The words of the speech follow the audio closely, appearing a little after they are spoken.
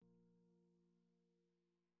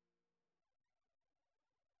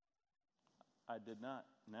I did not.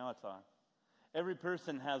 Now it's on. Every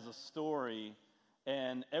person has a story,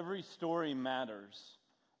 and every story matters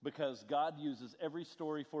because God uses every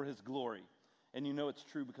story for his glory. And you know it's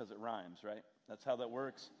true because it rhymes, right? That's how that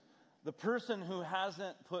works. The person who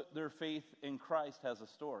hasn't put their faith in Christ has a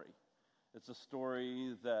story. It's a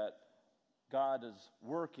story that God is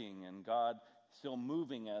working and God still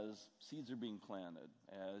moving as seeds are being planted,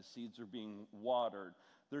 as seeds are being watered.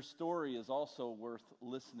 Their story is also worth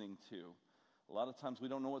listening to. A lot of times we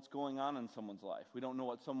don't know what's going on in someone's life. We don't know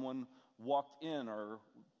what someone walked in or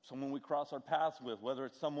someone we cross our paths with, whether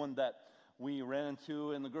it's someone that we ran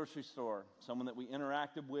into in the grocery store, someone that we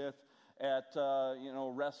interacted with at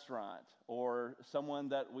a restaurant, or someone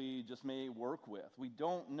that we just may work with. We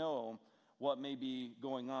don't know what may be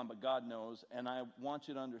going on, but God knows, and I want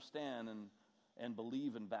you to understand and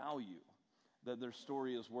believe and value that their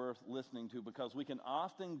story is worth listening to, because we can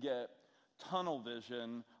often get tunnel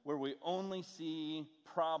vision where we only see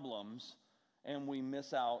problems and we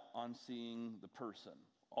miss out on seeing the person.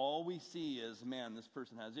 All we see is, man, this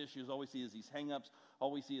person has issues. All we see is these hang-ups.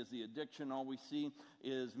 All we see is the addiction. All we see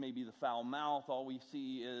is maybe the foul mouth. All we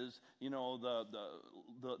see is,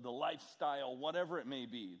 the lifestyle, whatever it may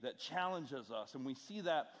be, that challenges us. And we see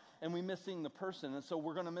that, and we miss seeing the person. And so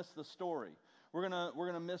we're going to miss the story. We're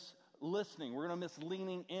going to miss listening. We're going to miss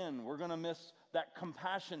leaning in. We're going to miss that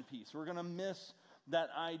compassion piece. We're going to miss that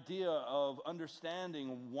idea of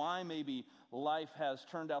understanding why maybe life has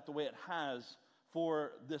turned out the way it has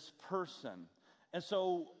for this person. And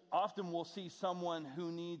so often we'll see someone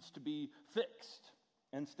who needs to be fixed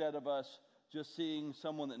instead of us just seeing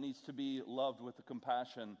someone that needs to be loved with the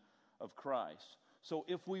compassion of Christ. So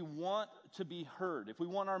if we want to be heard, if we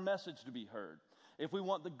want our message to be heard, if we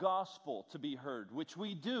want the gospel to be heard, which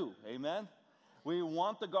we do, amen? We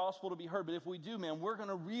want the gospel to be heard, but if we do, man, we're going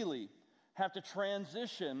to really have to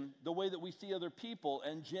transition the way that we see other people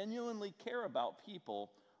and genuinely care about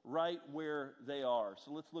people right where they are.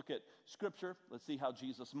 So let's look at Scripture. Let's see how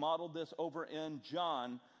Jesus modeled this over in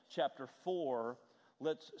John chapter 4.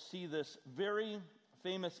 Let's see this very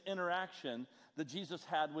famous interaction that Jesus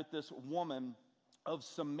had with this woman of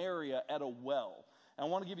Samaria at a well. And I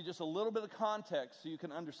want to give you just a little bit of context so you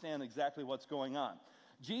can understand exactly what's going on.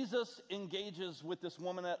 Jesus engages with this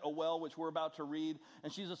woman at a well, which we're about to read,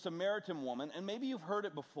 and she's a Samaritan woman. And maybe you've heard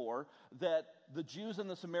it before that the Jews and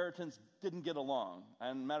the Samaritans didn't get along.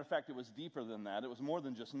 And matter of fact, it was deeper than that. It was more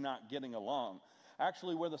than just not getting along.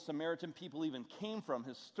 Actually, where the Samaritan people even came from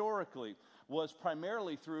historically was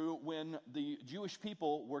primarily through when the Jewish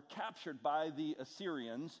people were captured by the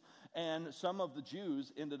Assyrians, and some of the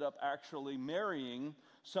Jews ended up actually marrying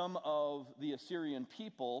some of the Assyrian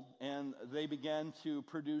people, and they began to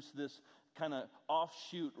produce this kind of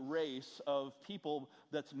offshoot race of people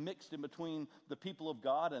that's mixed in between the people of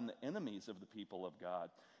God and the enemies of the people of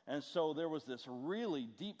God. And so there was this really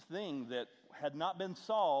deep thing that had not been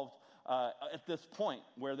solved at this point,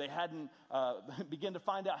 where they hadn't begun to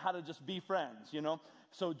find out how to just be friends,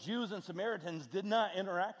 So Jews and Samaritans did not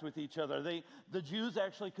interact with each other. The Jews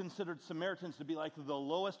actually considered Samaritans to be like the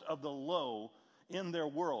lowest of the low in their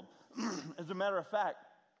world. As a matter of fact,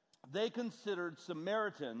 they considered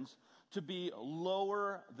Samaritans to be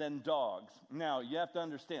lower than dogs. Now, you have to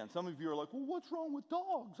understand, some of you are like, well, what's wrong with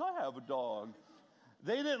dogs? I have a dog.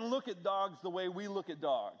 They didn't look at dogs the way we look at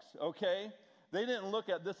dogs, okay? They didn't look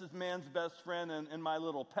at this is man's best friend and my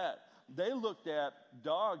little pet. They looked at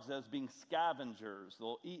dogs as being scavengers.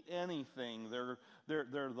 They'll eat anything. They're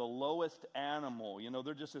the lowest animal.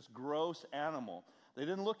 They're just this gross animal. They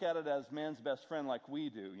didn't look at it as man's best friend like we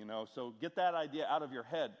do, So get that idea out of your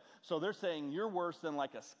head. So they're saying you're worse than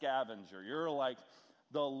like a scavenger. You're like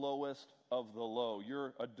the lowest of the low.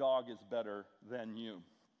 A dog is better than you.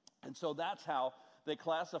 And so that's how they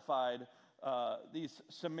classified these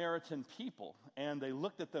Samaritan people, and they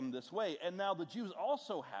looked at them this way. And now the Jews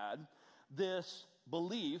also had this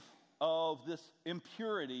belief of this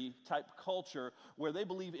impurity type culture where they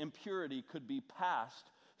believe impurity could be passed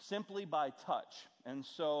simply by touch. And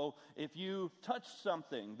so if you touched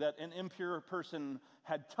something that an impure person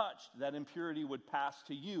had touched, that impurity would pass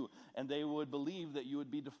to you, and they would believe that you would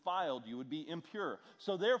be defiled, you would be impure.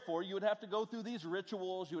 So therefore, you would have to go through these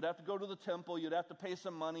rituals, you would have to go to the temple, you'd have to pay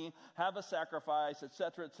some money, have a sacrifice,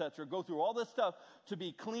 etc., go through all this stuff to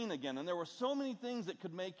be clean again. And there were so many things that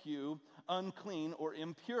could make you unclean or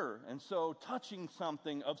impure. And so touching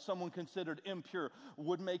something of someone considered impure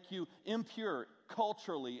would make you impure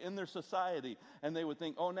culturally in their society. And they would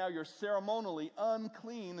think, oh, now you're ceremonially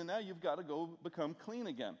unclean, and now you've got to go become clean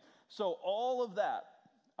again. So all of that,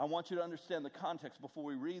 I want you to understand the context before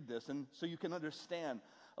we read this, and so you can understand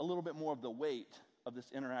a little bit more of the weight of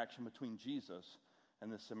this interaction between Jesus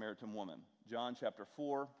and this Samaritan woman. John chapter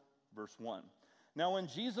 4, verse 1. Now when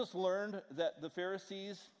Jesus learned that the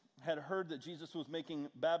Pharisees had heard that Jesus was making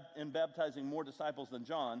and baptizing more disciples than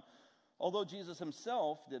John, although Jesus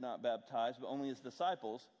himself did not baptize, but only his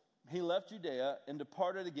disciples, he left Judea and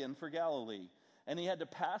departed again for Galilee. And he had to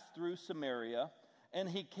pass through Samaria, and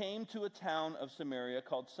he came to a town of Samaria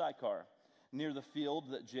called Sychar, near the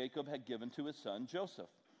field that Jacob had given to his son Joseph.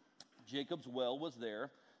 Jacob's well was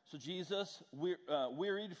there, so Jesus,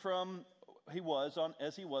 wearied from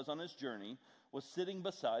as he was on his journey, was sitting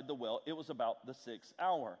beside the well. It was about the 6th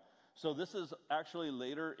hour. So this is actually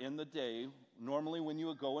later in the day. Normally when you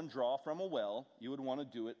would go and draw from a well, you would want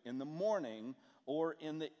to do it in the morning or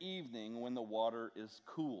in the evening when the water is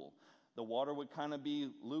cool. The water would kind of be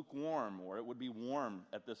lukewarm, or it would be warm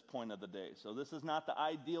at this point of the day. So this is not the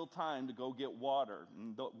ideal time to go get water.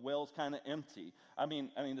 And the well's kind of empty. I mean,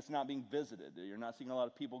 it's not being visited. You're not seeing a lot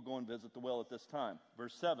of people go and visit the well at this time.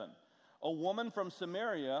 Verse 7, a woman from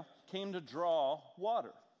Samaria came to draw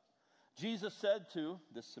water. Jesus said to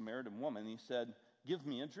this Samaritan woman, he said, "Give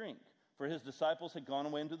me a drink," for his disciples had gone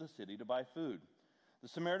away into the city to buy food. The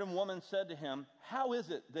Samaritan woman said to him, "How is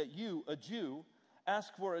it that you, a Jew,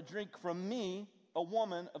 ask for a drink from me, a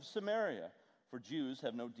woman of Samaria? For Jews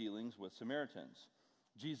have no dealings with Samaritans."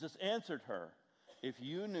 Jesus answered her, "If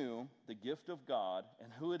you knew the gift of God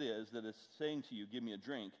and who it is that is saying to you, 'Give me a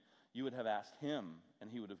drink,' you would have asked him,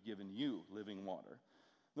 and he would have given you living water."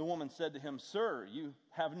 The woman said to him, "Sir, you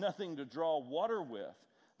have nothing to draw water with.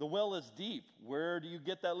 The well is deep. Where do you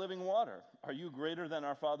get that living water? Are you greater than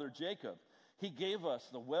our father Jacob? He gave us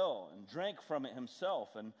the well and drank from it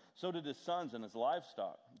himself, and so did his sons and his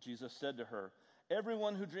livestock." Jesus said to her,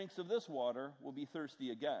 "Everyone who drinks of this water will be thirsty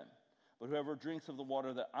again, but whoever drinks of the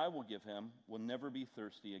water that I will give him will never be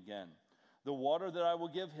thirsty again. The water that I will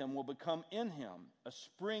give him will become in him a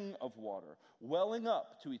spring of water, welling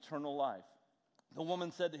up to eternal life." The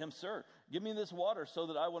woman said to him, "Sir, give me this water so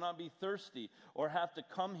that I will not be thirsty or have to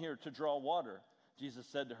come here to draw water." Jesus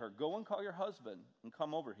said to her, "Go and call your husband and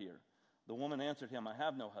come over here." The woman answered him, "I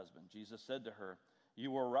have no husband." Jesus said to her,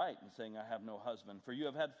 "You were right in saying, 'I have no husband,' for you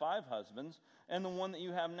have had 5 husbands, and the one that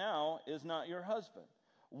you have now is not your husband.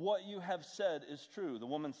 What you have said is true." The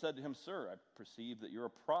woman said to him, "Sir, I perceive that you're a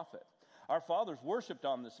prophet. Our fathers worshipped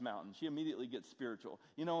on this mountain." She immediately gets spiritual.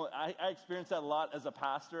 You know, I experience that a lot as a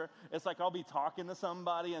pastor. It's like I'll be talking to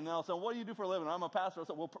somebody, and they'll say, "What do you do for a living?" "I'm a pastor." I'll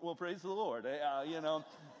say, well, praise the Lord.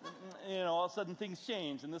 All of a sudden things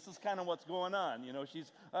change, and this is kind of what's going on.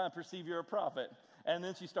 She's, "I perceive you're a prophet." And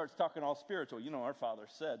then she starts talking all spiritual. Our father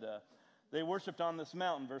said, they worshipped on this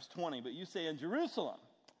mountain, verse 20, "but you say in Jerusalem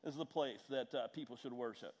is the place that people should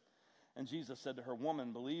worship." And Jesus said to her,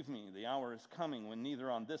 "Woman, believe me, the hour is coming when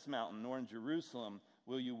neither on this mountain nor in Jerusalem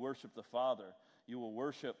will you worship the Father. You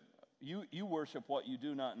worship what you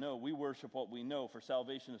do not know. We worship what we know, for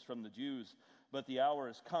salvation is from the Jews. But the hour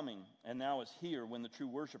is coming, and now is here, when the true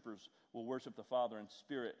worshipers will worship the Father in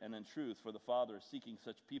spirit and in truth, for the Father is seeking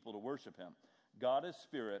such people to worship him. God is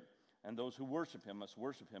spirit, and those who worship him must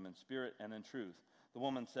worship him in spirit and in truth." The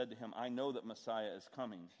woman said to him, "I know that Messiah is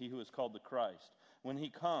coming, he who is called the Christ. When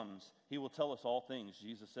he comes, he will tell us all things."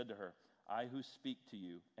 Jesus said to her, "I who speak to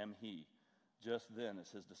you am he." Just then,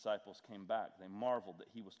 as his disciples came back, they marveled that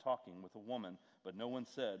he was talking with a woman, but no one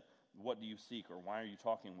said, "What do you seek?" or "Why are you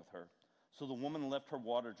talking with her?" So the woman left her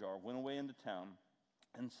water jar, went away into town,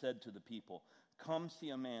 and said to the people, "Come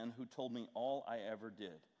see a man who told me all I ever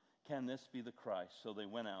did. Can this be the Christ?" So they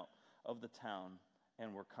went out of the town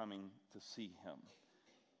and were coming to see him.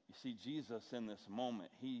 You see, Jesus in this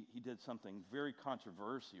moment, he did something very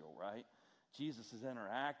controversial, right? Jesus is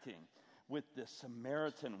interacting with this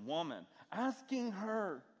Samaritan woman, asking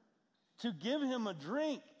her to give him a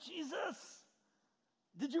drink. Jesus,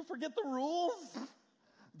 did you forget the rules?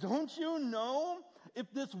 Don't you know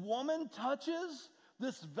if this woman touches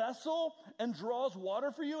this vessel and draws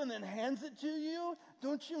water for you and then hands it to you,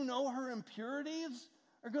 don't you know her impurities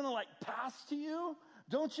are going to pass to you?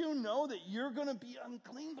 Don't you know that you're going to be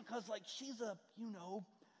unclean because she's a,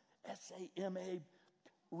 S-A-M-A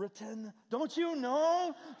written? Don't you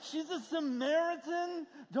know? She's a Samaritan.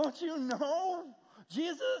 Don't you know?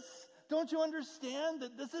 Jesus, don't you understand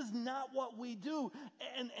that this is not what we do?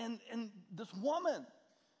 And this woman,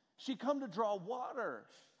 she come to draw water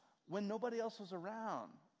when nobody else was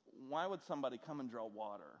around. Why would somebody come and draw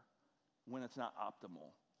water when it's not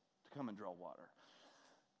optimal to come and draw water?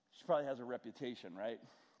 She probably has a reputation, right?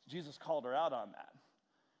 Jesus called her out on that.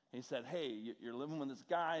 He said, "Hey, you're living with this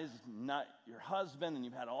guy, he's not your husband, and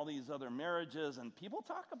you've had all these other marriages, and people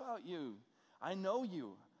talk about you. I know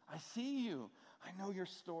you. I see you. I know your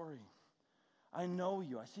story. I know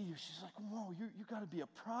you. I see you. She's like, whoa, you got to be a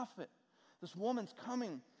prophet. This woman's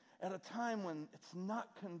coming at a time when it's not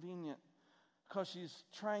convenient because she's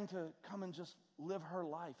trying to come and just live her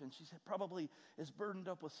life. And she probably is burdened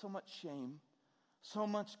up with so much shame, so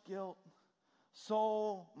much guilt,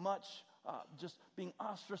 so much just being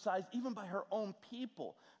ostracized even by her own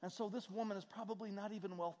people. And so this woman is probably not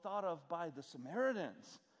even well thought of by the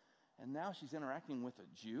Samaritans. And now she's interacting with a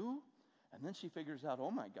Jew. And then she figures out,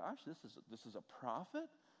 oh my gosh, this is a prophet.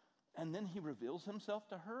 And then he reveals himself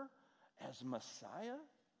to her as Messiah.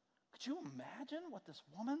 Could you imagine what this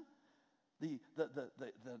woman, the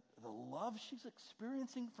love she's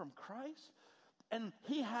experiencing from Christ? And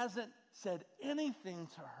he hasn't said anything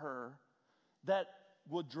to her that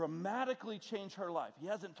would dramatically change her life. He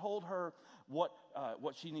hasn't told her what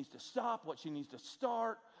she needs to stop, what she needs to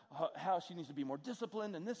start, how she needs to be more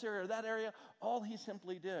disciplined in this area or that area. All he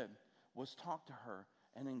simply did was talk to her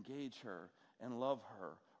and engage her and love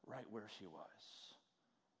her right where she was.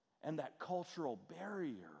 And that cultural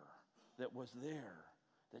barrier that was there,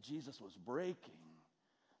 that Jesus was breaking,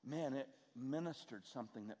 man, it ministered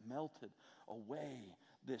something that melted away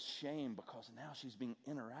this shame, because now she's being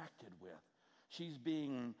interacted with. She's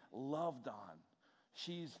being loved on.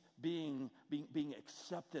 She's being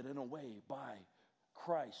accepted in a way by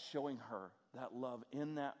Christ, showing her that love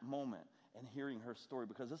in that moment and hearing her story,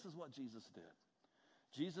 because this is what Jesus did.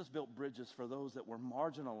 Jesus built bridges for those that were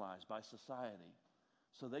marginalized by society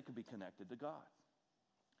so they could be connected to God.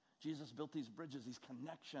 Jesus built these bridges, these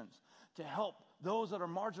connections to help those that are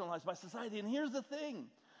marginalized by society. And here's the thing,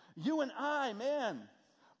 you and I, man,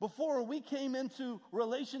 before we came into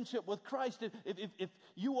relationship with Christ, if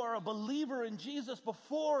you are a believer in Jesus,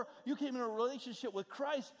 before you came into a relationship with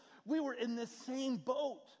Christ, we were in this same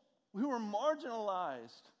boat. We were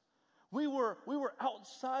marginalized. We were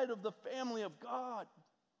outside of the family of God.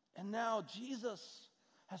 And now Jesus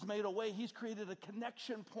has made a way. He's created a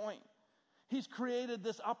connection point. He's created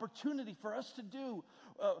this opportunity for us to do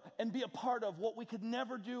and be a part of what we could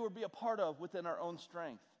never do or be a part of within our own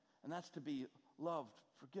strength. And that's to be loved,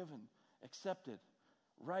 forgiven, accepted,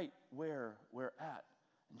 right where we're at.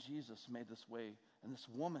 And Jesus made this way. And this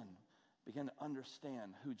woman began to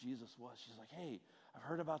understand who Jesus was. She's like, hey, I've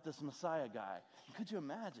heard about this Messiah guy. And could you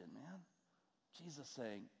imagine, man? Jesus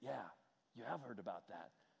saying, yeah, you have heard about that.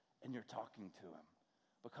 And you're talking to him.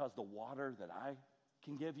 Because the water that I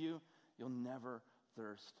can give you, you'll never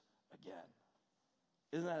thirst again.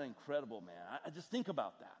 Isn't that incredible, man? I just think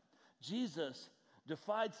about that. Jesus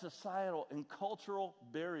defied societal and cultural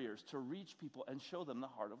barriers to reach people and show them the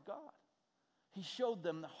heart of God. He showed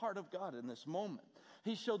them the heart of God in this moment.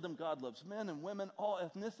 He showed them God loves men and women, all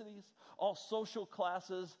ethnicities, all social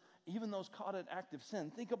classes, even those caught in active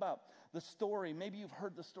sin. Think about the story. Maybe you've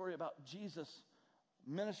heard the story about Jesus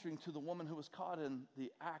ministering to the woman who was caught in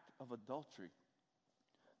the act of adultery.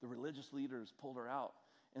 The religious leaders pulled her out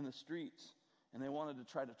in the streets, and they wanted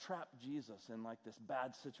to try to trap Jesus in like this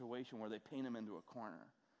bad situation where they paint him into a corner.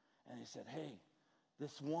 And he said, hey,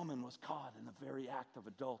 this woman was caught in the very act of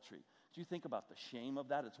adultery. Do you think about the shame of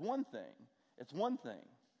that? It's one thing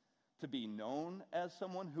to be known as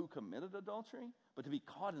someone who committed adultery, but to be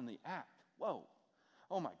caught in the act. Whoa.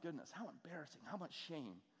 Oh my goodness, how embarrassing, how much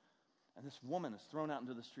shame. And this woman is thrown out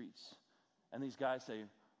into the streets. And these guys say,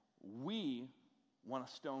 we want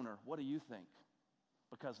to stone her. What do you think?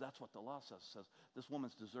 Because that's what the law says this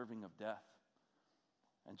woman's deserving of death.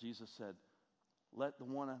 And Jesus said, let the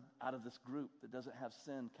one out of this group that doesn't have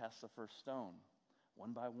sin cast the first stone.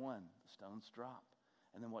 One by one, the stones drop.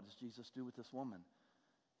 And then what does Jesus do with this woman?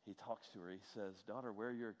 He talks to her. He says, daughter, where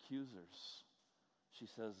are your accusers? She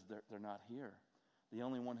says, they're not here. The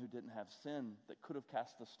only one who didn't have sin that could have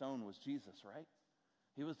cast the stone was Jesus, right?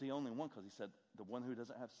 He was the only one, because he said, the one who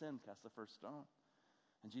doesn't have sin cast the first stone.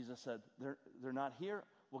 And Jesus said, they're not here?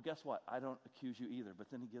 Well, guess what? I don't accuse you either. But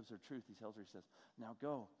then he gives her truth. He tells her, he says, now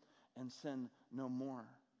go and sin no more.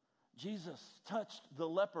 Jesus touched the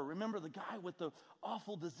leper. Remember the guy with the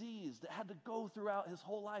awful disease that had to go throughout his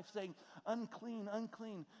whole life saying, unclean,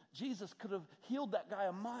 unclean. Jesus could have healed that guy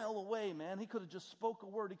a mile away, man. He could have just spoke a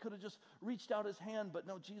word. He could have just reached out his hand. But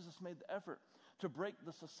no, Jesus made the effort to break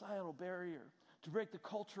the societal barrier, to break the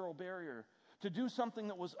cultural barrier, to do something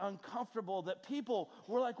that was uncomfortable, that people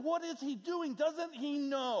were like, what is he doing? Doesn't he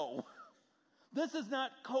know? This is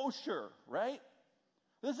not kosher, right?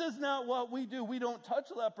 This is not what we do. We don't touch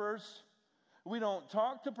lepers. We don't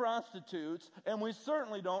talk to prostitutes. And we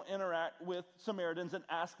certainly don't interact with Samaritans and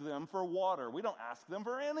ask them for water. We don't ask them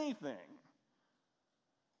for anything.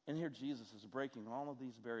 And here Jesus is breaking all of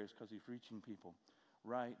these barriers because he's reaching people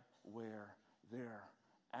right where they're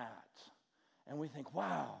at. And we think,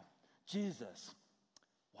 wow, Jesus,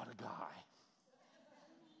 what a guy.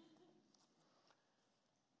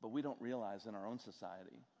 But we don't realize in our own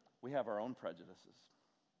society, we have our own prejudices.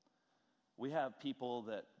 We have people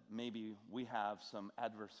that maybe we have some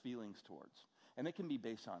adverse feelings towards. And it can be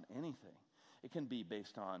based on anything. It can be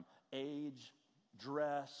based on age,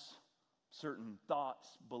 dress, certain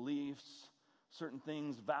thoughts, beliefs, certain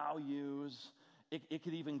things, values. It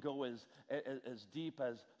could even go as deep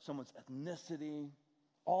as someone's ethnicity.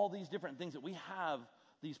 All these different things that we have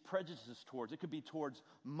these prejudices towards. It could be towards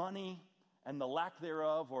money and the lack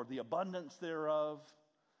thereof or the abundance thereof.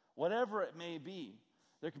 Whatever it may be,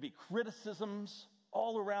 there could be criticisms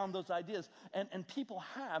all around those ideas. And people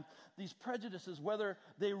have these prejudices whether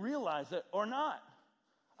they realize it or not.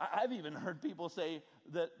 I've even heard people say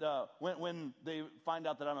that when they find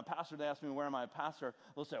out that I'm a pastor, they ask me, where am I a pastor?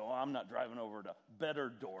 They'll say, well, I'm not driving over to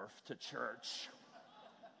Betterdorf to church.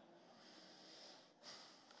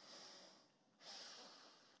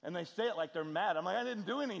 And they say it like they're mad. I'm like, I didn't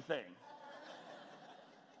do anything.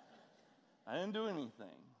 I didn't do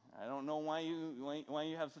anything. I don't know why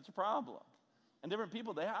you have such a problem. And different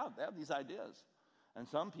people, they have these ideas. And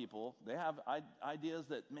some people, they have ideas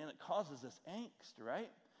that, man, it causes this angst, right?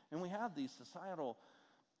 And we have these societal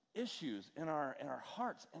issues in our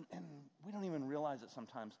hearts, and we don't even realize it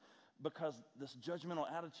sometimes because this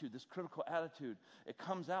judgmental attitude, this critical attitude, it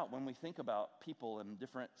comes out when we think about people in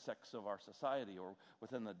different sects of our society or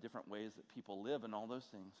within the different ways that people live and all those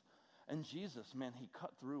things. And Jesus, man, he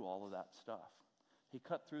cut through all of that stuff. He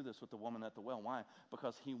cut through this with the woman at the well. Why?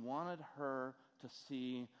 Because he wanted her to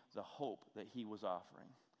see the hope that he was offering.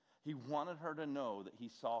 He wanted her to know that he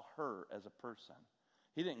saw her as a person.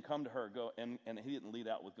 He didn't come to her and he didn't lead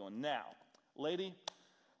out with going, now, lady,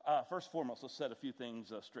 first and foremost, let's set a few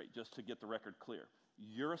things straight just to get the record clear.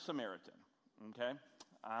 You're a Samaritan, okay?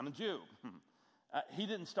 I'm a Jew. He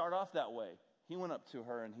didn't start off that way. He went up to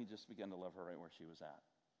her and he just began to love her right where she was at.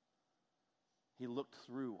 He looked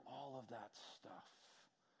through all of that stuff.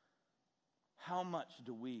 How much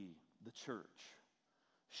do we, the church,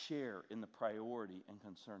 share in the priority and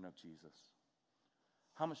concern of Jesus?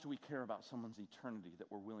 How much do we care about someone's eternity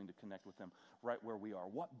that we're willing to connect with them right where we are?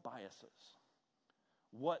 What biases,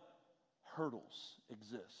 what hurdles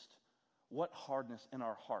exist? What hardness in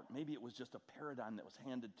our heart? Maybe it was just a paradigm that was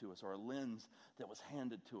handed to us or a lens that was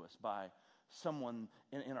handed to us by someone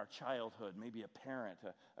in our childhood, maybe a parent,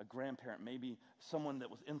 a grandparent, maybe someone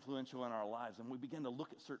that was influential in our lives, and we begin to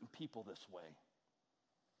look at certain people this way.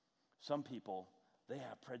 Some people, they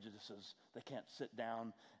have prejudices. They can't sit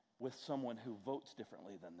down with someone who votes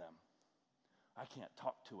differently than them. I can't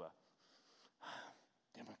talk to a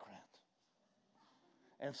Democrat.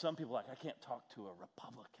 And some people are like, I can't talk to a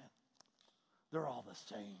Republican. They're all the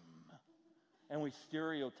same. And we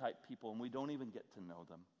stereotype people, and we don't even get to know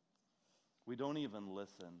them. We don't even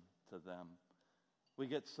listen to them. We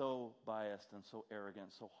get so biased and so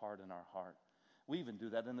arrogant, so hard in our heart. We even do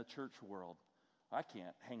that in the church world. I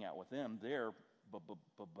can't hang out with them. They're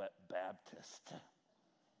Baptist.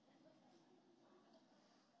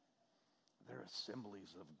 They're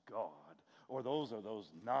Assemblies of God. Or those are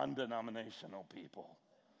those non-denominational people.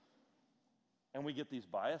 And we get these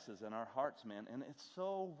biases in our hearts, man. And it's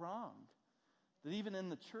so wrong that even in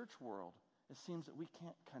the church world, it seems that we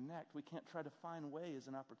can't connect. We can't try to find ways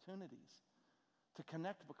and opportunities to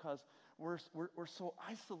connect because we're so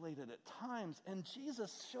isolated at times. And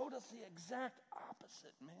Jesus showed us the exact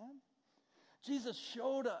opposite, man. Jesus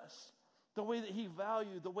showed us the way that he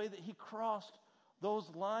valued, the way that he crossed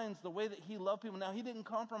those lines, the way that he loved people. Now, he didn't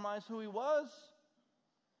compromise who he was.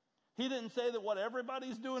 He didn't say that what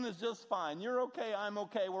everybody's doing is just fine. You're okay, I'm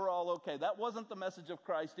okay, we're all okay. That wasn't the message of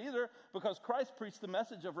Christ either, because Christ preached the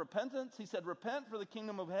message of repentance. He said, repent, for the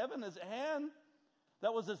kingdom of heaven is at hand.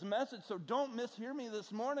 That was his message. So don't mishear me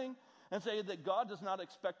this morning and say that God does not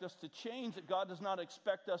expect us to change, that God does not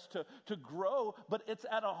expect us to grow, but it's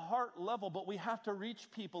at a heart level. But we have to reach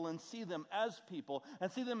people and see them as people,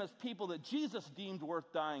 and see them as people that Jesus deemed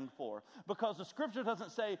worth dying for. Because the scripture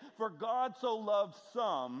doesn't say, for God so loved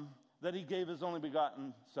some that he gave his only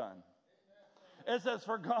begotten son. It says,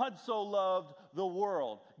 for God so loved the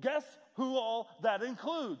world. Guess who all that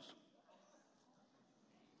includes?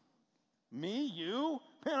 Me, you?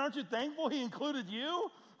 Man, aren't you thankful he included you?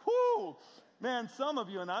 Whew! Man, some of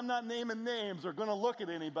you, and I'm not naming names or going to look at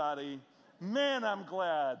anybody, man, I'm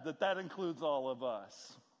glad that that includes all of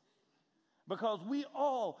us. Because we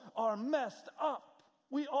all are messed up.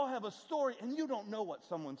 We all have a story, and you don't know what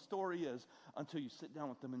someone's story is until you sit down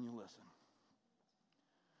with them and you listen.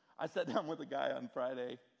 I sat down with a guy on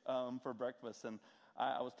Friday for breakfast, and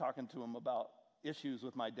I was talking to him about issues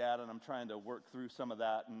with my dad, and I'm trying to work through some of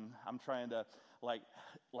that, and I'm trying to like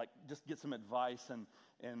just get some advice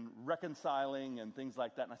and reconciling and things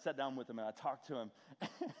like that. And I sat down with him and I talked to him,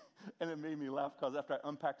 and it made me laugh because after I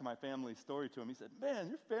unpacked my family story to him, he said, "Man,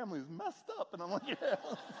 your family's messed up." And I'm like, "Yeah."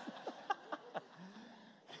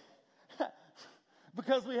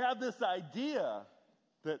 Because we have this idea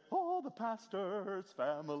that, the pastor's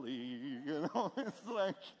family,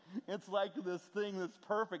 it's like this thing that's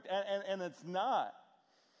perfect, and it's not.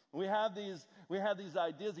 We have these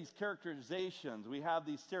ideas, these characterizations, we have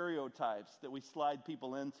these stereotypes that we slide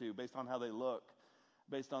people into based on how they look,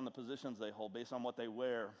 based on the positions they hold, based on what they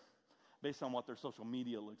wear, based on what their social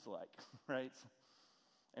media looks like, right?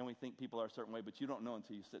 And we think people are a certain way, but you don't know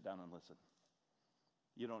until you sit down and listen.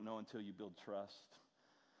 You don't know until you build trust,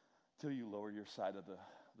 until you lower your side of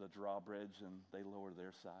the drawbridge and they lower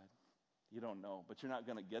their side. You don't know, but you're not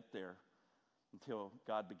going to get there until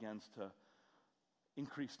God begins to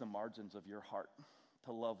increase the margins of your heart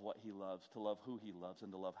to love what he loves, to love who he loves,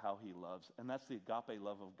 and to love how he loves. And that's the agape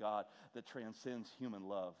love of God that transcends human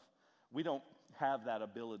love. We don't have that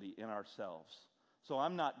ability in ourselves. So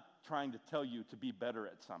I'm not trying to tell you to be better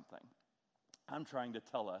at something. I'm trying to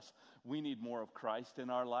tell us we need more of Christ in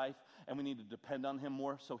our life, and we need to depend on him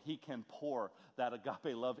more so he can pour that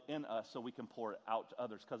agape love in us so we can pour it out to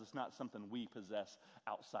others, because it's not something we possess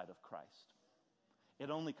outside of Christ. It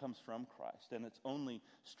only comes from Christ, and it's only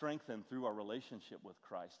strengthened through our relationship with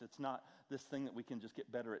Christ. It's not this thing that we can just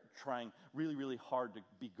get better at trying really, really hard to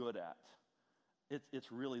be good at.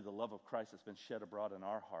 It's really the love of Christ that's been shed abroad in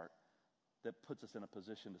our heart that puts us in a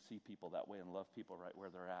position to see people that way and love people right where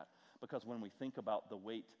they're at. Because when we think about the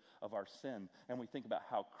weight of our sin, and we think about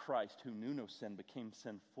how Christ, who knew no sin, became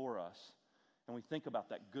sin for us, and we think about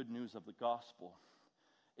that good news of the gospel,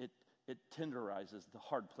 it tenderizes the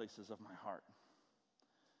hard places of my heart.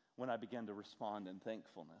 When I begin to respond in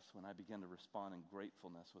thankfulness, when I begin to respond in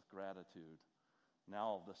gratefulness with gratitude, now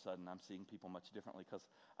all of a sudden I'm seeing people much differently, because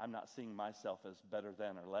I'm not seeing myself as better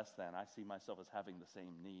than or less than. I see myself as having the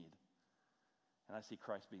same need. And I see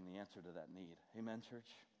Christ being the answer to that need. Amen, church?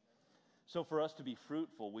 So for us to be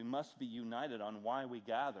fruitful, we must be united on why we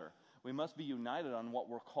gather. We must be united on what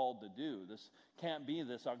we're called to do. This can't be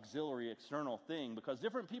this auxiliary external thing, because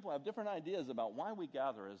different people have different ideas about why we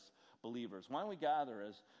gather as believers, why we gather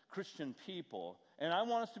as Christian people. And I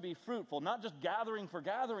want us to be fruitful, not just gathering for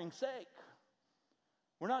gathering's sake.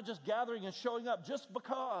 We're not just gathering and showing up just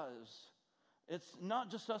because. It's not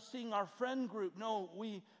just us seeing our friend group. No,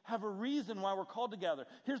 we have a reason why we're called to gather.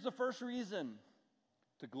 Here's the first reason: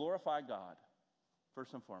 to glorify God,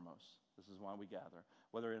 first and foremost. This is why we gather.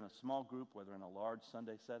 Whether in a small group, whether in a large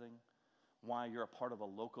Sunday setting, why you're a part of a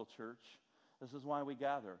local church, this is why we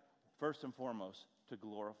gather. First and foremost, to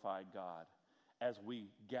glorify God. As we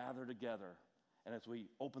gather together, and as we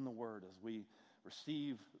open the Word, as we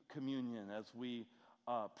receive communion, as we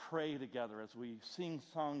pray together, as we sing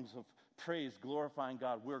songs of praise, glorifying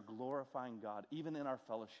God, we're glorifying God. Even in our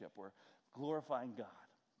fellowship, we're glorifying God.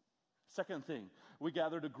 Second thing, we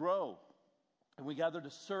gather to grow, and we gather to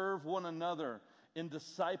serve one another in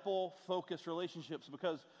disciple-focused relationships,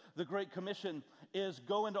 because the Great Commission is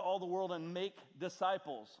go into all the world and make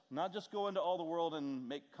disciples, not just go into all the world and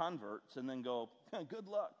make converts and then go, good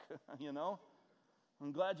luck,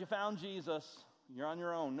 I'm glad you found Jesus. You're on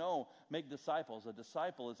your own. No, make disciples. A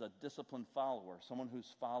disciple is a disciplined follower, someone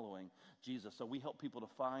who's following Jesus. So we help people to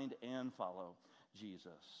find and follow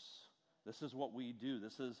Jesus. This is what we do.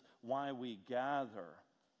 This is why we gather.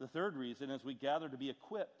 The third reason is we gather to be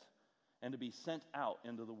equipped and to be sent out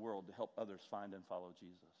into the world to help others find and follow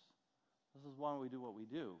Jesus. This is why we do what we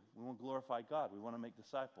do. We want to glorify God. We want to make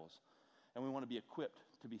disciples. And we want to be equipped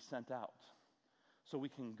to be sent out so we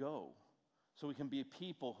can go, so we can be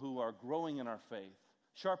people who are growing in our faith,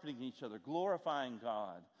 sharpening each other, glorifying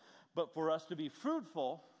God. But for us to be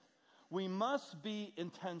fruitful, we must be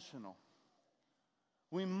intentional.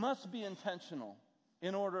 We must be intentional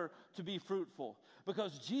in order to be fruitful,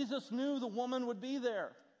 because Jesus knew the woman would be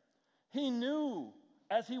there. He knew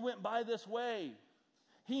as he went by this way.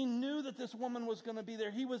 He knew that this woman was going to be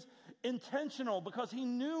there. He was intentional because he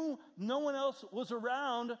knew no one else was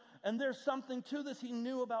around, and there's something to this. He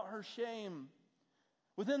knew about her shame.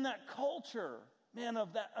 Within that culture,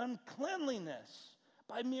 of that uncleanliness,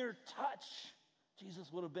 by mere touch,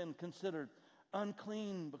 Jesus would have been considered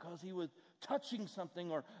unclean because he was touching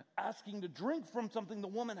something or asking to drink from something the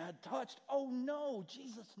woman had touched. Oh no,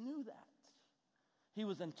 Jesus knew that. He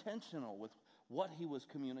was intentional with what he was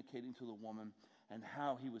communicating to the woman and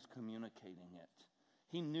how he was communicating it.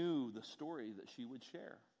 He knew the story that she would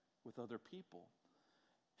share with other people.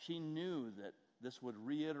 She knew that this would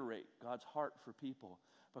reiterate God's heart for people,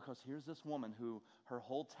 because here's this woman who her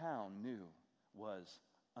whole town knew was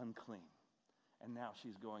unclean. And now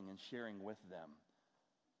she's going and sharing with them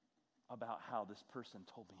about how this person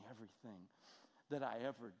told me everything that I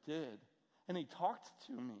ever did. And he talked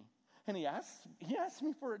to me. And he asked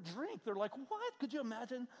me for a drink. They're like, what? Could you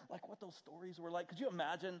imagine like what those stories were like? Could you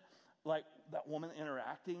imagine like that woman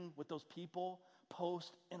interacting with those people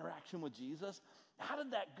post-interaction with Jesus? How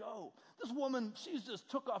did that go? This woman, she just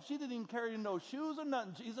took off. She didn't even carry no shoes or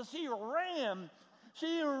nothing, Jesus. She ran.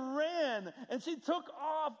 And she took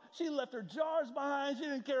off. She left her jars behind. She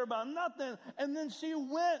didn't care about nothing. And then she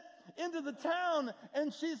went into the town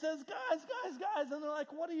and she says, guys. And they're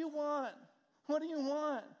like, what do you want? What do you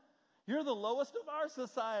want? You're the lowest of our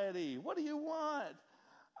society. What do you want?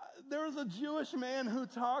 There was a Jewish man who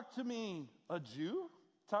talked to me. A Jew?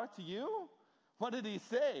 Talked to you? What did he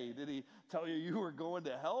say? Did he tell you you were going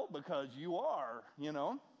to hell? Because you are,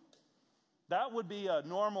 That would be a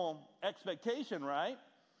normal expectation, right?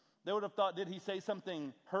 They would have thought, did he say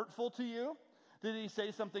something hurtful to you? Did he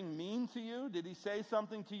say something mean to you? Did he say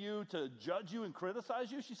something to you to judge you and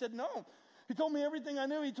criticize you? She said, no. He told me everything I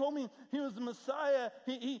knew. He told me he was the Messiah.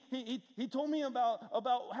 He told me about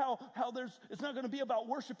how it's not going to be about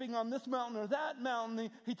worshiping on this mountain or that mountain.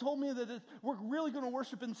 He told me that we're really going to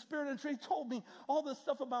worship in spirit and truth. He told me all this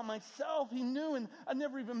stuff about myself. He knew, and I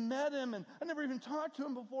never even met him, and I never even talked to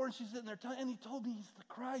him before. And she's sitting there, and he told me he's the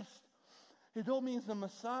Christ. He told me he's the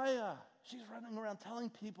Messiah. She's running around telling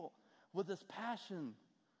people with this passion,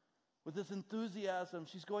 with this enthusiasm.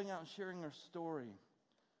 She's going out and sharing her story.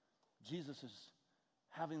 Jesus is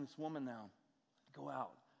having this woman now go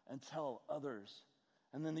out and tell others.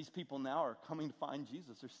 And then these people now are coming to find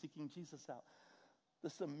Jesus. They're seeking Jesus out. The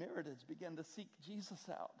Samaritans began to seek Jesus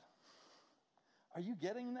out. Are you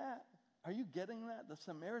getting that? Are you getting that? The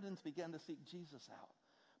Samaritans began to seek Jesus out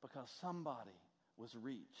because somebody was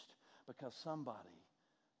reached, because somebody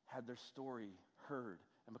had their story heard,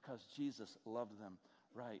 and because Jesus loved them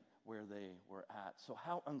right where they were at. So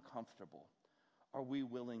how uncomfortable are we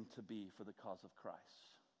willing to be for the cause of Christ?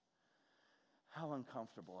 How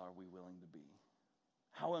uncomfortable are we willing to be?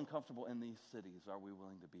 How uncomfortable in these cities are we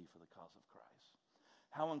willing to be for the cause of Christ?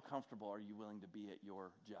 How uncomfortable are you willing to be at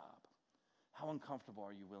your job? How uncomfortable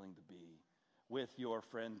are you willing to be with your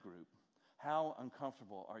friend group? How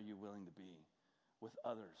uncomfortable are you willing to be with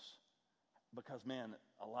others? Because, man,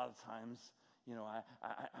 a lot of times,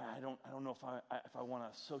 I don't know if I want to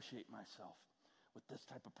associate myself with this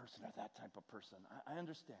type of person or that type of person. I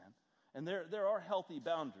understand. And there are healthy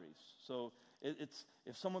boundaries. So it's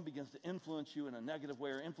if someone begins to influence you in a negative way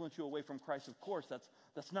or influence you away from Christ, of course,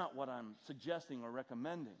 that's not what I'm suggesting or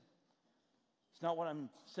recommending. It's not what I'm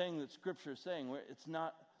saying that Scripture is saying. It's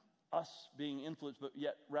not us being influenced, but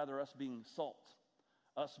yet rather us being salt,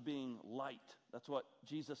 us being light. That's what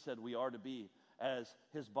Jesus said we are to be as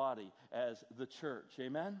his body, as the church.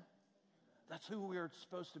 Amen? That's who we are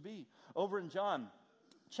supposed to be. Over in John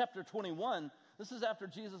chapter 21, this is after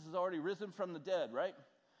Jesus has already risen from the dead, right?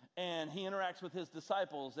 And he interacts with his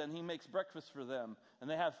disciples, and he makes breakfast for them. And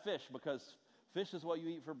they have fish, because fish is what you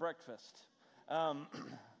eat for breakfast.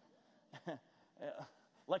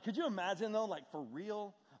 Like, could you imagine, though, like, for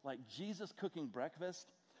real, like, Jesus cooking breakfast?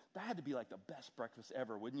 That had to be, like, the best breakfast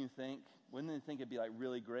ever, wouldn't you think? Wouldn't you think it'd be, like,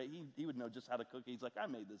 really great? He would know just how to cook. He's like, I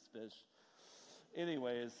made this fish.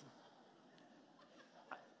 Anyways.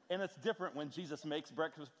 And it's different when Jesus makes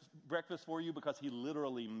breakfast for you, because he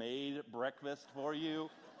literally made breakfast for you.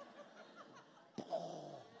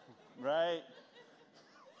 Right?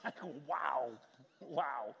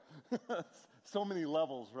 Wow. So many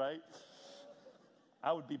levels, right?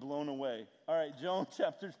 I would be blown away. All right, John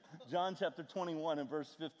chapter 21 and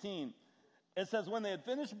verse 15. It says, when they had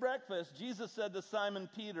finished breakfast, Jesus said to Simon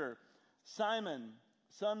Peter, Simon,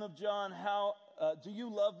 son of John, how do you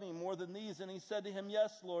love me more than these? And he said to him,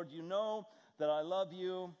 yes, Lord, you know that I love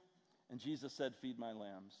you. And Jesus said, feed my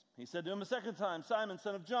lambs. He said to him a second time, Simon,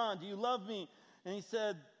 son of John, do you love me? And he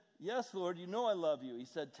said, yes, Lord, you know I love you. He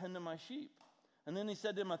said, tend to my sheep. And then he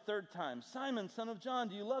said to him a third time, Simon, son of John,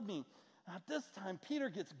 do you love me? At this time, Peter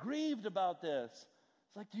gets grieved about this.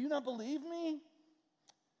 It's like, do you not believe me?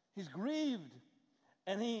 He's grieved.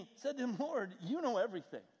 And he said to him, Lord, you know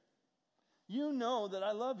everything. You know that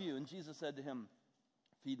I love you. And Jesus said to him,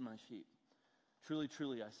 feed my sheep. Truly,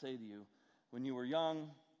 truly, I say to you, when you were young,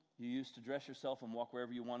 you used to dress yourself and walk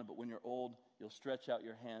wherever you wanted, but when you're old, you'll stretch out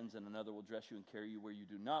your hands and another will dress you and carry you where you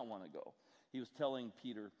do not want to go. He was telling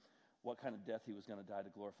Peter what kind of death he was going to die to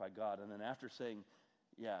glorify God. And then after saying,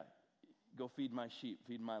 yeah, go feed my sheep,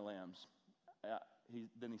 feed my lambs,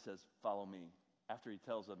 then he says, follow me. After he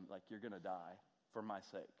tells them, like, you're going to die. for my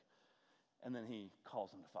sake. And then he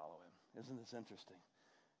calls him to follow him. Isn't this interesting?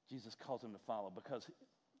 Jesus calls him to follow because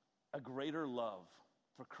a greater love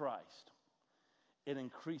for Christ, it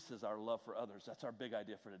increases our love for others. That's our big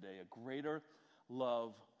idea for today. A greater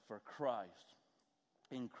love for Christ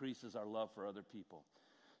increases our love for other people.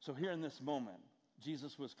 So here in this moment,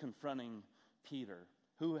 Jesus was confronting Peter,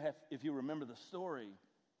 who, if you remember the story,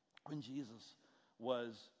 when Jesus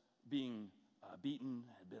was being beaten,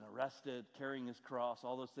 had been arrested, carrying his cross,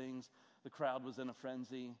 all those things, the crowd was in a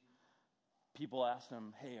frenzy. People asked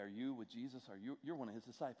him, hey, are you with Jesus? You're one of his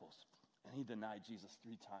disciples. And he denied Jesus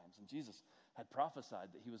 3 times. And Jesus had prophesied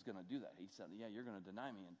that he was going to do that. He said, yeah, you're going to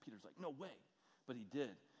deny me. And Peter's like, no way. But he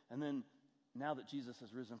did. And then now that Jesus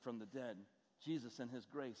has risen from the dead, Jesus in his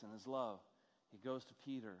grace and his love, he goes to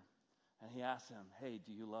Peter and he asks him, hey,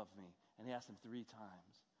 do you love me? And he asked him 3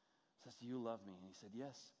 times. He says, do you love me? And he said,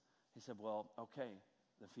 yes. He said, well, okay,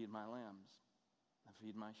 then feed my lambs, and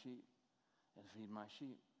feed my sheep, and feed my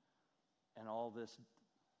sheep. And all this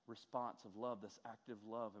response of love, this active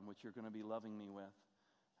love in which you're going to be loving me with.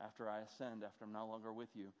 After I ascend, after I'm no longer with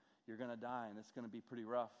you, you're going to die, and it's going to be pretty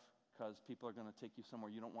rough because people are going to take you somewhere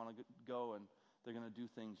you don't want to go, and they're going to do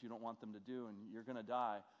things you don't want them to do, and you're going to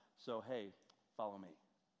die. So, hey, follow me.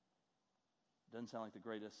 Doesn't sound like the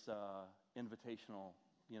greatest invitational,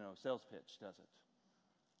 sales pitch, does it?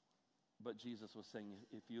 But Jesus was saying,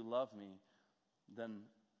 if you love me, then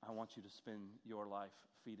I want you to spend your life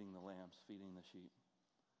feeding the lambs, feeding the sheep.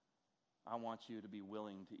 I want you to be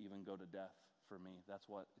willing to even go to death for me. That's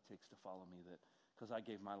what it takes to follow me. That because I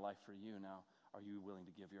gave my life for you, now are you willing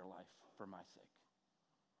to give your life for my sake?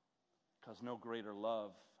 Because no greater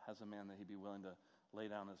love has a man that he'd be willing to lay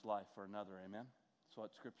down his life for another. Amen? That's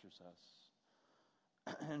what Scripture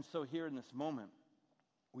says. And so here in this moment,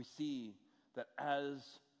 we see that as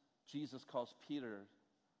Jesus calls Peter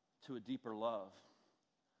to a deeper love,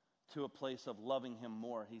 to a place of loving him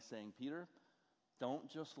more, he's saying, Peter, don't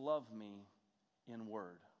just love me in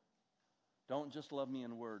word. Don't just love me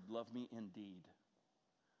in word. Love me in deed.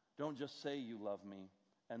 Don't just say you love me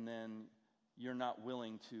and then you're not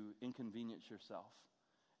willing to inconvenience yourself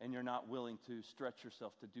and you're not willing to stretch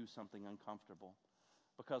yourself to do something uncomfortable.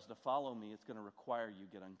 Because to follow me, it's going to require you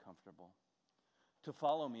get uncomfortable. To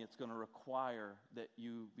follow me, it's going to require that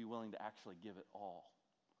you be willing to actually give it all.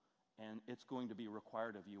 And it's going to be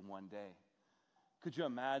required of you one day. Could you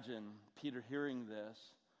imagine Peter hearing this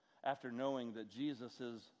after knowing that Jesus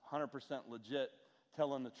is 100% legit,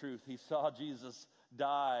 telling the truth? He saw Jesus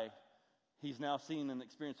die. He's now seen and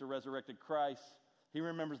experienced a resurrected Christ. He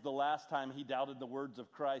remembers the last time he doubted the words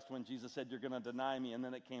of Christ when Jesus said, you're going to deny me, and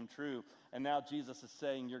then it came true. And now Jesus is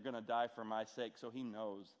saying, you're going to die for my sake. So he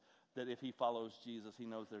knows that if he follows Jesus, he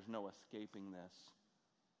knows there's no escaping this.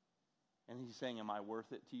 And he's saying, am I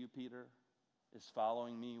worth it to you, Peter? Is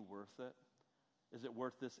following me worth it? Is it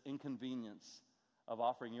worth this inconvenience of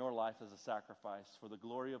offering your life as a sacrifice for the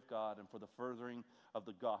glory of God and for the furthering of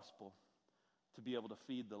the gospel, to be able to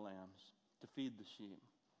feed the lambs, to feed the sheep,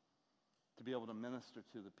 to be able to minister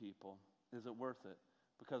to the people? Is it worth it?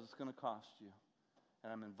 Because it's going to cost you.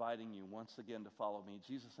 And I'm inviting you once again to follow me.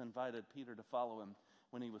 Jesus invited Peter to follow him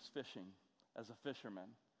when he was fishing as a fisherman.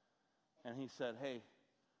 And he said, hey,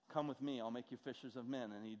 come with me, I'll make you fishers of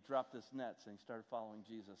men. And he dropped his nets and he started following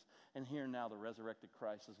Jesus. And here now the resurrected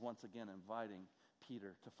Christ is once again inviting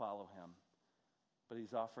Peter to follow him. But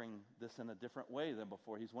he's offering this in a different way than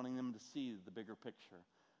before. He's wanting them to see the bigger picture.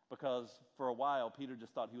 Because for a while, Peter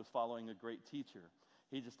just thought he was following a great teacher.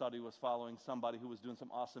 He just thought he was following somebody who was doing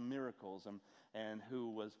some awesome miracles and who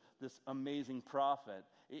was this amazing prophet.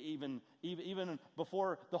 Even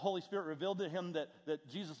before the Holy Spirit revealed to him that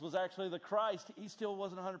Jesus was actually the Christ, he still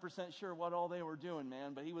wasn't 100% sure what all they were doing,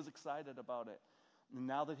 man, but he was excited about it. And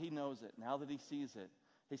now that he knows it, now that he sees it,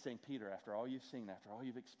 he's saying, Peter, after all you've seen, after all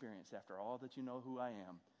you've experienced, after all that you know who I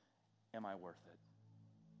am I worth it?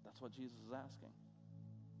 That's what Jesus is asking.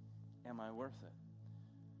 Am I worth it?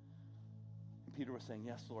 And Peter was saying,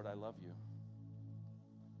 yes, Lord, I love you.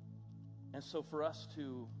 And so for us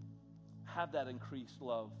to have that increased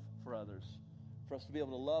love for others, for us to be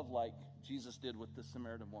able to love like Jesus did with the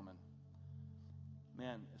Samaritan woman,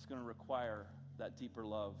 man, it's going to require that deeper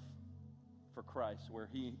love for Christ, where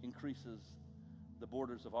he increases the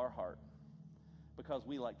borders of our heart. Because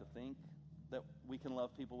we like to think that we can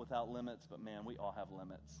love people without limits, but man, we all have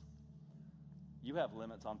limits. You have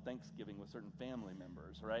limits on Thanksgiving with certain family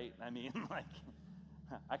members, right? I mean, like,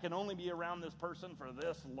 I can only be around this person for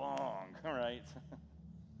this long, right?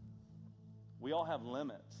 We all have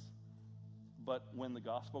limits. But when the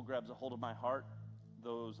gospel grabs a hold of my heart,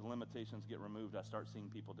 those limitations get removed. I start seeing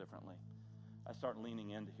people differently. I start leaning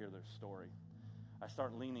in to hear their story. I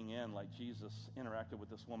start leaning in like Jesus interacted with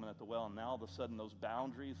this woman at the well, and now all of a sudden those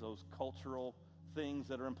boundaries, those cultural things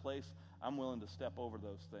that are in place, I'm willing to step over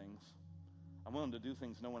those things. I'm willing to do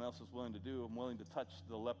things no one else is willing to do. I'm willing to touch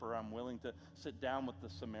the leper. I'm willing to sit down with the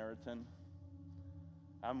Samaritan.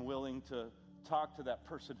 I'm willing to talk to that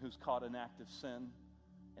person who's caught in active sin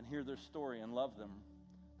and hear their story and love them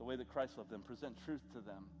the way that Christ loved them, present truth to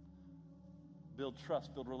them, build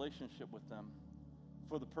trust, build relationship with them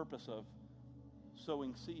for the purpose of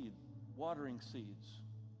sowing seed, watering seeds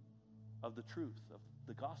of the truth, of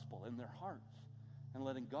the gospel in their hearts, and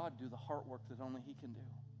letting God do the heart work that only He can do.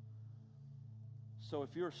 So if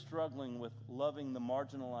you're struggling with loving the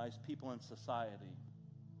marginalized people in society,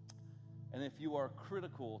 and if you are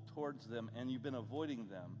critical towards them and you've been avoiding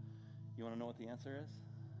them, you want to know what the answer is?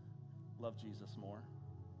 Love Jesus more.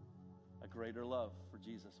 A greater love for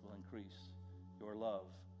Jesus will increase your love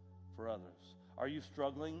for others. Are you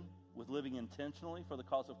struggling with living intentionally for the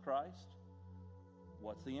cause of Christ?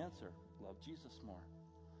 What's the answer? Love Jesus more.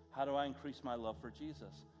 How do I increase my love for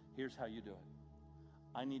Jesus? Here's how you do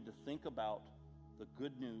it. I need to think about the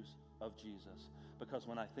good news of Jesus, because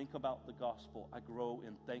when I think about the gospel, I grow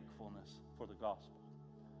in thankfulness for the gospel.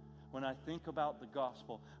 When I think about the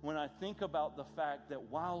gospel, when I think about the fact that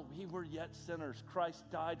while we were yet sinners, Christ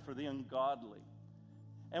died for the ungodly.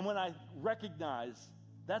 And when I recognize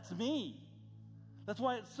that's me, that's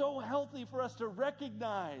why it's so healthy for us to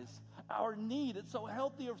recognize our need. It's so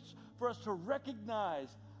healthy for us to recognize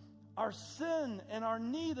our sin and our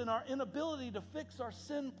need and our inability to fix our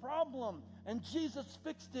sin problem. And Jesus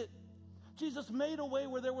fixed it. Jesus made a way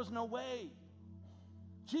where there was no way.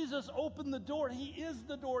 Jesus opened the door. He is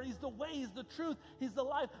the door. He's the way. He's the truth. He's the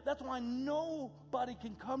life. That's why nobody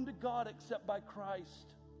can come to God except by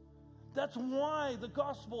Christ. That's why the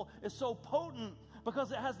gospel is so potent,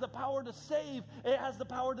 because it has the power to save. It has the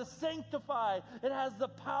power to sanctify. It has the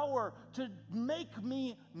power to make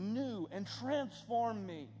me new and transform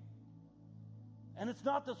me. And it's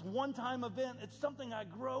not this one-time event. It's something I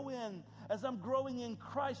grow in. As I'm growing in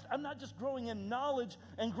Christ, I'm not just growing in knowledge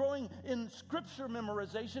and growing in scripture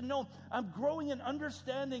memorization. No, I'm growing in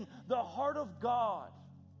understanding the heart of God.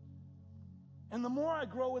 And the more I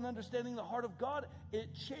grow in understanding the heart of God, it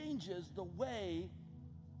changes the way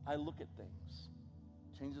I look at things.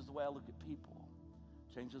 It changes the way I look at people.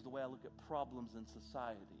 It changes the way I look at problems in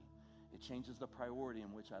society. It changes the priority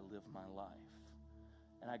in which I live my life.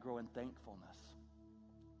 And I grow in thankfulness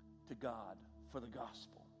to God for the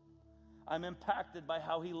gospel. I'm impacted by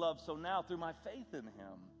how He loves. So now, through my faith in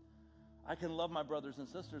Him, I can love my brothers and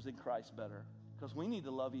sisters in Christ better, because we need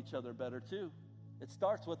to love each other better too. It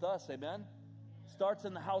starts with us, amen? It starts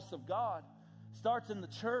in the house of God. It starts in the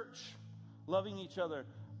church, loving each other,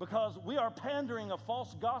 because we are pandering a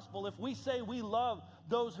false gospel if we say we love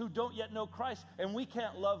those who don't yet know Christ and we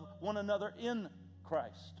can't love one another in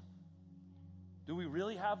Christ. Do we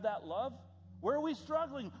really have that love? Where are we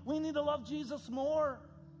struggling? We need to love Jesus more.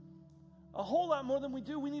 A whole lot more than we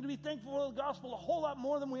do. We need to be thankful for the gospel a whole lot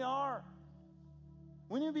more than we are.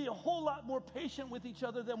 We need to be a whole lot more patient with each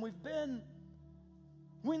other than we've been.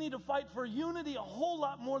 We need to fight for unity a whole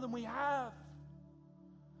lot more than we have.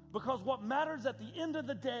 Because what matters at the end of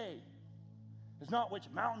the day is not which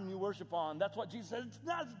mountain you worship on. That's what Jesus said.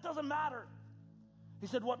 It doesn't matter. He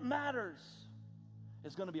said what matters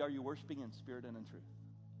is going to be, are you worshiping in spirit and in truth?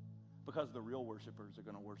 Because the real worshipers are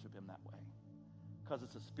going to worship Him that way. Because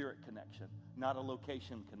it's a spirit connection, not a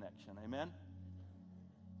location connection. Amen?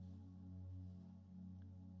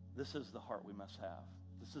 This is the heart we must have.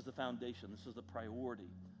 This is the foundation. This is the priority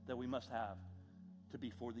that we must have to be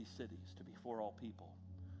for these cities, to be for all people,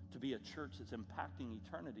 to be a church that's impacting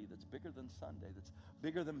eternity, that's bigger than Sunday, that's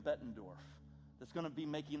bigger than Bettendorf, that's going to be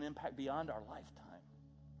making an impact beyond our lifetime.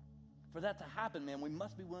 For that to happen, man, we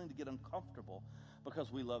must be willing to get uncomfortable,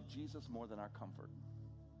 because we love Jesus more than our comfort.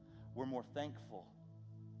 We're more thankful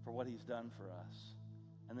for what He's done for us.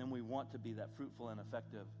 And then we want to be that fruitful and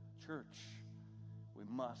effective church. We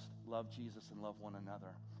must love Jesus and love one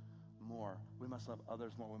another more. We must love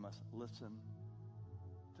others more. We must listen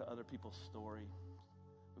to other people's story.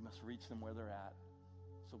 We must reach them where they're at.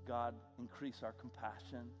 So God, increase our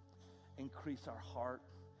compassion, increase our heart,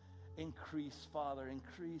 increase, Father,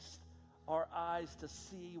 increase our eyes to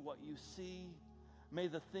see what You see. May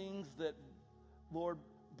the things that, Lord,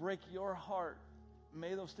 break Your heart,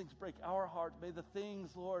 may those things break our heart. May the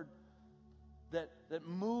things, Lord, that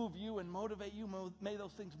move You and motivate You, may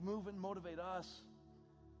those things move and motivate us.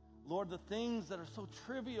 Lord, the things that are so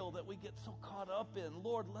trivial that we get so caught up in,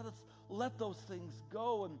 Lord, let those things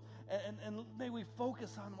go, and may we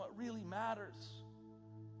focus on what really matters.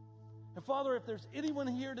 And Father, if there's anyone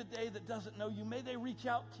here today that doesn't know you, may they reach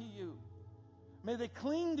out to you. May they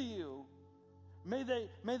cling to you. May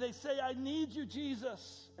they say, I need you,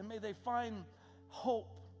 Jesus. And may they find hope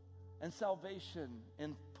and salvation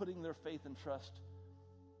in putting their faith and trust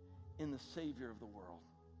in the Savior of the world.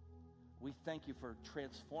 We thank you for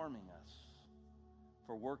transforming us,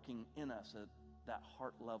 for working in us at that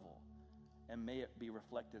heart level. And may it be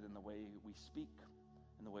reflected in the way we speak,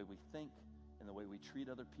 in the way we think, in the way we treat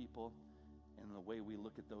other people, and in the way we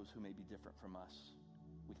look at those who may be different from us.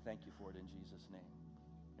 We thank you for it in Jesus' name.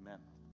 Amen.